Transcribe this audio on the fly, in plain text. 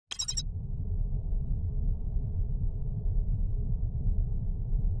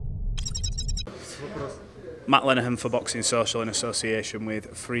Matt Lenihan for Boxing Social in association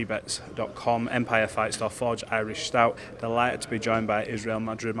with freebets.com, Empire Fight Store, Forge Irish Stout. Delighted to be joined by Israil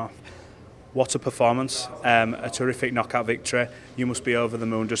Madrimov. What a performance, a terrific knockout victory. You must be over the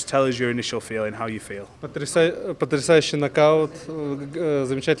moon. Just tell us your initial feeling, how you feel. Потрясающий нокаут,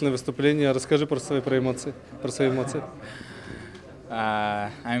 замечательное выступление. Расскажи про свои эмоции.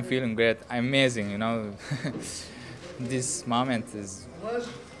 I'm feeling great. Amazing, you know. This moment is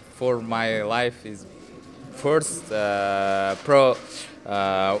for my life is first pro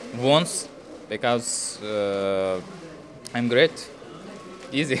once because I'm great.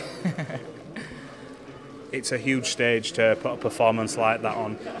 Easy. It's a huge stage to put a performance like that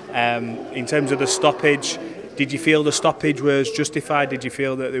on. In terms of the stoppage, did you feel the stoppage was justified? Did you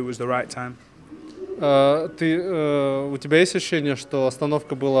feel that it was the right time? У тебя есть ощущение, что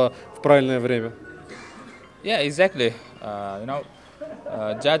остановка была в правильное время? Yeah, exactly. You know,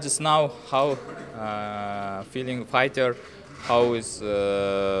 judges now how feeling fighter, how is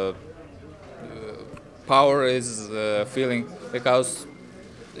power is feeling, because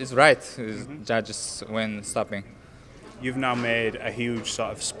it's right. Judges when stopping. You've now made a huge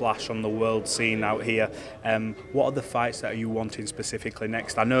sort of splash on the world scene out here. What are the fights that are you wanting specifically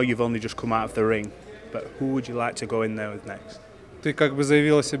next? I know you've only just come out of the ring, but who would you like to go in there with next? Ты как бы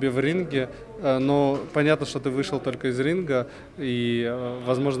заявил о себе в ринге, но понятно, что ты вышел только из ринга, и,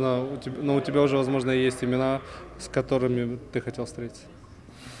 возможно, у тебя уже, возможно, есть имена, с которыми ты хотел встретиться.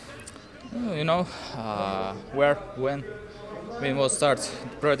 You know, when we will start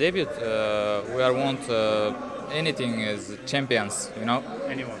pro debut, we want anything as champions, you know.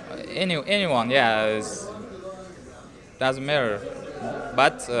 Anyone, yeah, doesn't matter.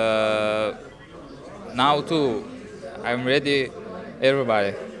 But now too, I'm ready.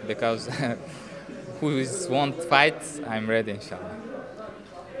 Everybody, because who want fight, I'm ready, inshallah.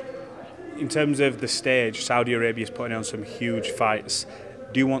 In terms of the stage, Saudi Arabia is putting on some huge fights.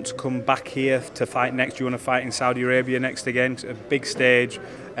 Do you want to come back here to fight next? Do you want to fight in Saudi Arabia next again? A big stage,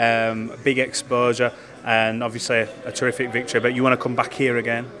 big exposure, and obviously a terrific victory. But you want to come back here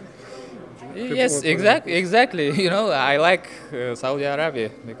again? Yes, exactly. You know, I like Saudi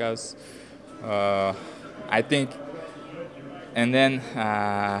Arabia because I think. And then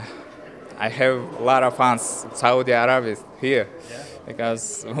I have a lot of fans Saudi Arabia here,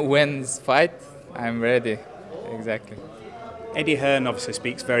 because when it's fight, I'm ready. Exactly. Eddie Hearn obviously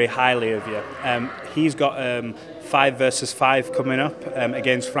speaks very highly of you. He's got 5 versus 5 coming up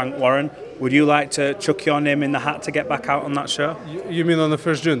against Frank Warren. Would you like to chuck your name in the hat to get back out on that show? You mean on the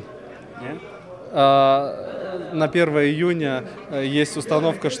 1st June? Yeah. На 1 июня есть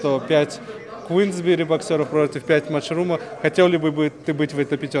установка, что 5 Queensberry боксеров против 5 матчрума. Хотел ли бы ты быть в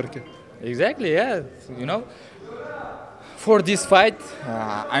этой пятерке? Exactly, yeah. You know, for this fight,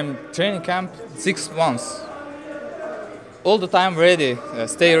 I'm training camp 6 months. All the time ready,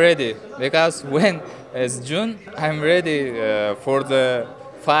 stay ready. Because when it's June, I'm ready for the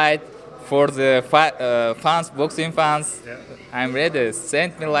fight, for the fans, boxing fans. Yeah. I'm ready.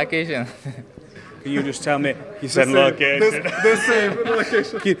 Send me location. Can you just tell me? You said location. The same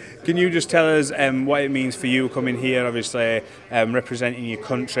location. Can you just tell us what it means for you coming here, obviously representing your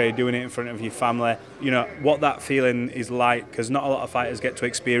country, doing it in front of your family? You know what that feeling is like, because not a lot of fighters get to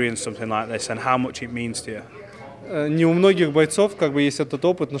experience something like this, and how much it means to you. Не у многих бойцов как бы есть этот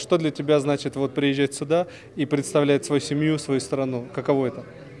опыт, но что для тебя значит вот приезжать сюда и представлять свою семью, свою страну? Каково это?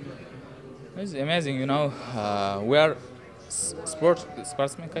 It's amazing, you know. We are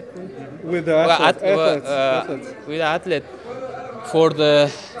sportsmen, with the athletes. With the athlete, for the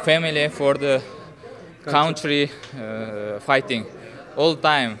family, for the country, fighting all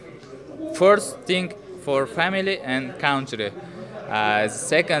time. First thing for family and country.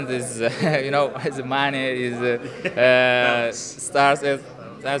 Second is you know, the money is stars. It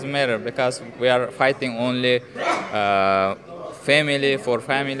doesn't matter, because we are fighting only family,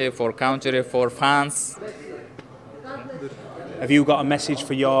 for country, for fans. Have you got a message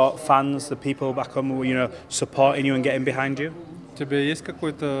for your fans, the people back home who, you know, supporting you and getting behind you? У тебя есть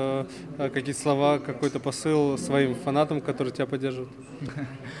какие-то слова, какой-то посыл своим фанатам, которые тебя поддерживают?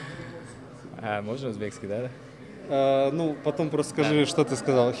 Можно узбекский, да? Ну, потом просто скажи, что ты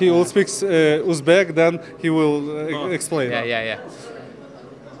сказал. He will speak Uzbek, then he will explain. Yeah.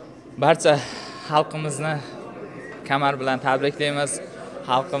 Barcha xalqimizni kamar bilan tabriklaymiz.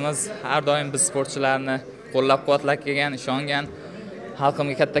 Xalqimiz har doim biz sportchilarni qo'llab-quvvatlab kelgan, ishongan.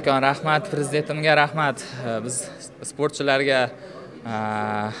 Xalqimga kattakon rahmat, prezidentimga rahmat. Biz sportchilarga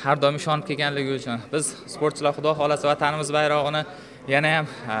har doim ishonib kelganligi uchun. Biz sportchilar, xudo xolasa, vatanimiz bayrog'ini yana ham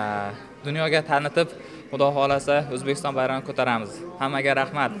dunyoga tanitib, xudo xolasa O'zbekiston bayrog'ini ko'taramiz. Hammaga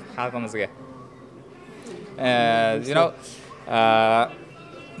rahmat, xalqimizga. You know,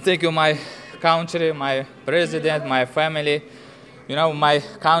 thank you, my country, my president, my family. You know, my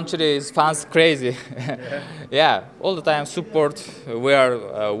country is fans crazy. Yeah, all the time support. We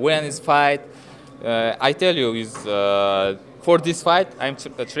are win this fight. I tell you, is for this fight, I'm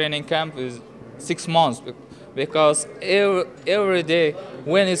training camp is 6 months because every day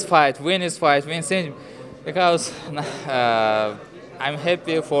win this fight, win this fight, win this, because I'm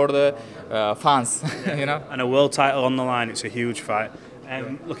happy for the fans. You know, and a world title on the line. It's a huge fight.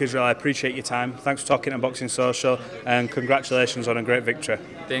 Look, Israil, I appreciate your time. Thanks for talking to Boxing Social, and congratulations on a great victory.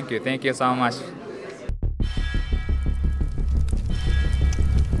 Thank you so much.